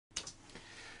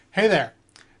Hey there.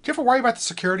 Do you ever worry about the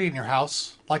security in your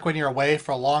house? Like when you're away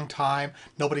for a long time,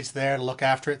 nobody's there to look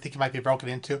after it, think you might be broken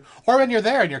into? Or when you're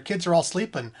there and your kids are all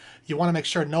sleeping, you want to make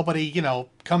sure nobody,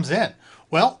 comes in.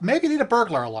 Well, maybe you need a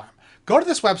burglar alarm. Go to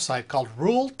this website called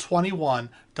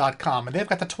Rule21.com and they've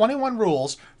got the 21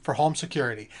 rules for home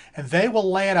security. And they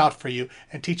will lay it out for you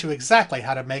and teach you exactly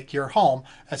how to make your home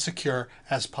as secure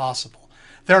as possible.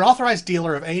 They're an authorized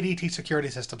dealer of ADT security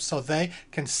systems, so they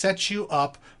can set you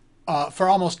up for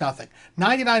almost nothing.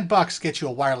 99 bucks gets you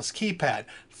a wireless keypad,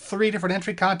 3 different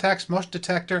entry contacts, motion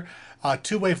detector,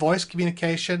 two-way voice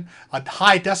communication, a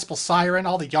high decibel siren,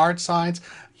 all the yard signs,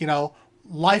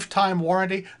 lifetime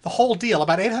warranty, the whole deal.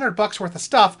 About 800 bucks worth of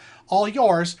stuff, all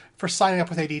yours for signing up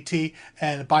with ADT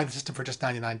and buying the system for just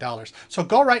 $99. So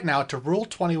go right now to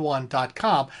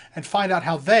rule21.com and find out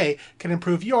how they can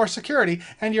improve your security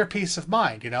and your peace of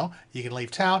mind. You can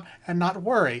leave town and not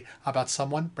worry about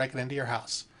someone breaking into your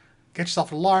house. Get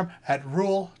yourself an alarm at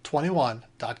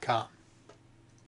rule21.com.